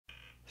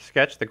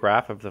Sketch the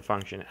graph of the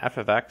function f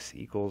of x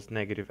equals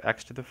negative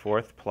x to the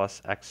fourth plus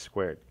x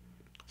squared.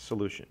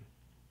 Solution.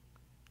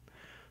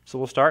 So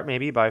we'll start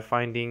maybe by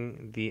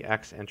finding the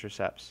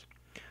x-intercepts.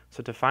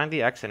 So to find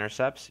the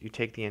x-intercepts, you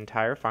take the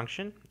entire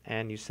function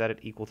and you set it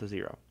equal to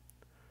 0.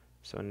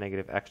 So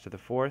negative x to the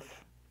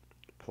fourth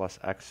plus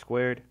x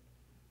squared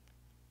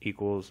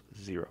equals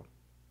 0.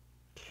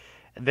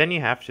 And then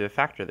you have to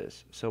factor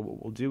this. So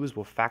what we'll do is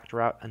we'll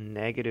factor out a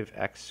negative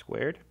x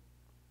squared.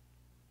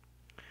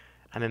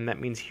 And then that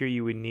means here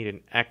you would need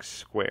an x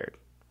squared,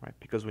 right?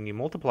 Because when you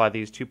multiply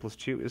these, 2 plus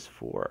 2 is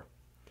 4.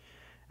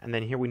 And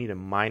then here we need a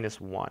minus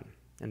 1.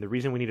 And the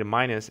reason we need a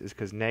minus is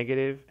because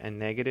negative and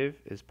negative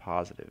is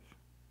positive.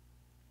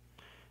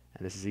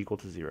 And this is equal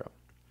to 0.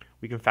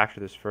 We can factor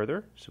this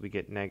further. So we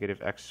get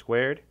negative x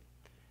squared,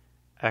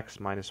 x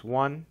minus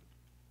 1,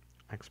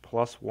 x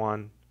plus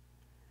 1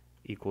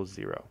 equals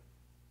 0.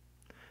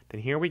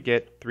 Then here we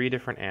get 3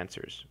 different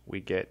answers. We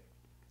get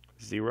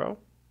 0,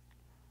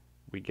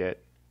 we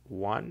get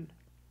 1,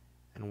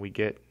 and we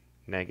get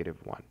negative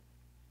 1.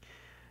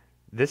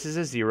 This is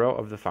a 0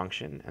 of the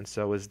function, and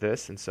so is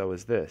this, and so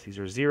is this. These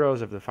are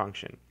zeros of the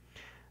function.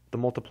 The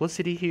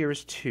multiplicity here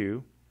is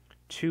 2.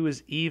 2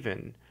 is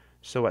even,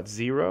 so at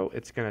 0,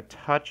 it's going to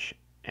touch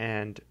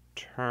and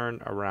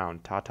turn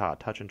around.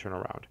 Touch and turn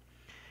around.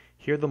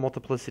 Here the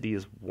multiplicity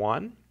is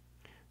 1,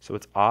 so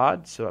it's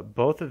odd, so at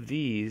both of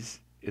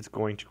these, it's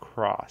going to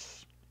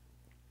cross.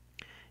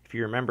 If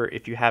you remember,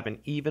 if you have an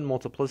even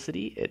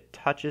multiplicity, it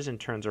touches and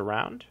turns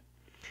around.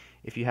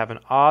 If you have an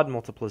odd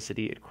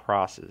multiplicity, it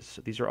crosses.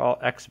 So these are all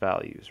x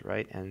values,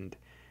 right? And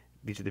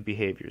these are the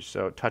behaviors.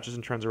 So it touches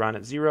and turns around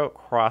at 0,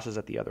 crosses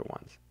at the other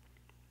ones.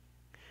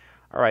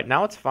 All right,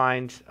 now let's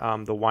find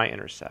the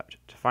y-intercept.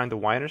 To find the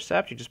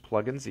y-intercept, you just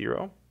plug in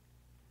 0.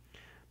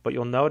 But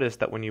you'll notice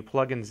that when you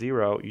plug in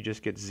 0, you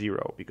just get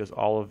 0 because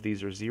all of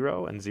these are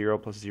 0, and 0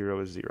 plus 0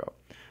 is 0.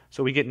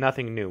 So we get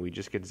nothing new. We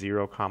just get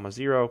 0,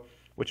 0,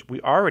 which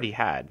we already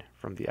had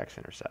from the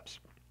x-intercepts.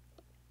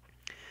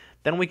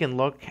 Then we can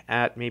look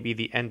at maybe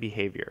the end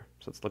behavior.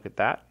 So let's look at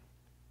that.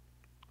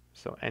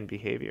 So end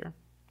behavior.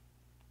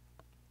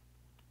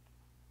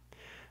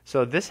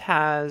 So this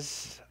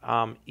has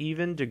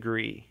even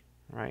degree,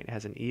 right? It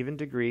has an even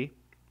degree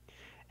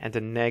and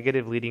a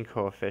negative leading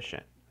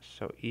coefficient.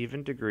 So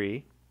even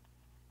degree,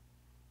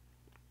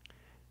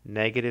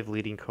 negative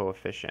leading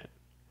coefficient.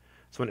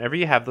 So whenever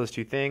you have those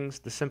two things,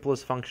 the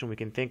simplest function we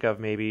can think of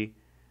maybe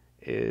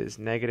is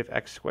negative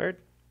x squared.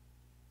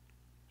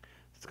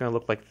 It's going to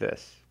look like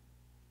this.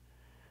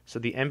 So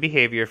the end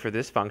behavior for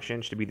this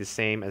function should be the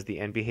same as the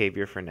end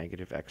behavior for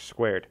negative x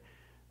squared.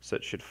 So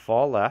it should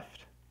fall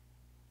left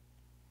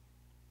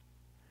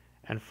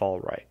and fall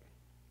right.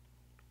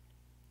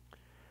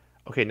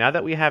 Okay, now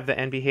that we have the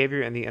end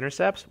behavior and the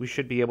intercepts, we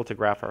should be able to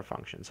graph our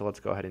function. So let's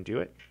go ahead and do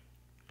it.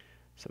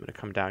 So I'm going to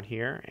come down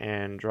here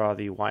and draw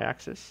the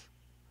y-axis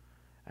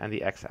and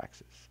the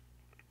x-axis.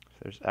 So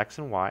there's x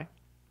and y.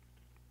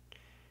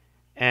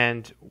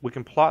 And we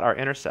can plot our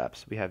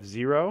intercepts. We have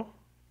 0,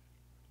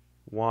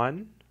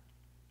 1,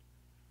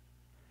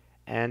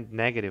 and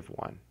negative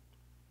 1.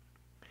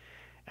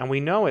 And we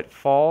know it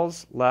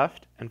falls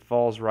left and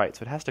falls right.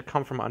 So it has to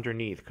come from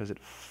underneath because it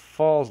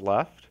falls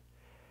left.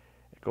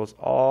 It goes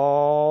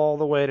all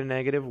the way to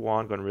negative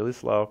 1, going really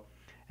slow.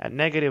 At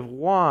negative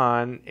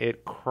 1,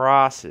 it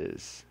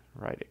crosses,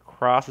 right? It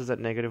crosses at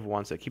negative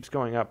 1, so it keeps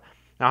going up.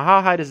 Now,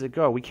 how high does it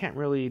go? We can't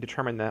really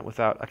determine that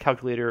without a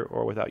calculator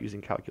or without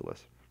using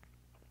calculus.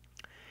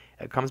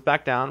 It comes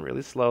back down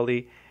really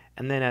slowly,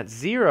 and then at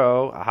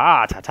 0,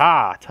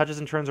 touches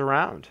and turns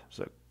around.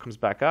 So it comes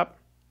back up.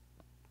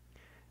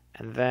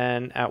 And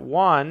then at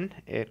 1,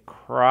 it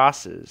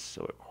crosses,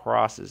 so it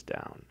crosses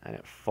down, and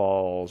it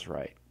falls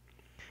right.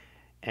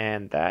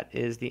 And that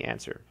is the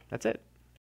answer. That's it.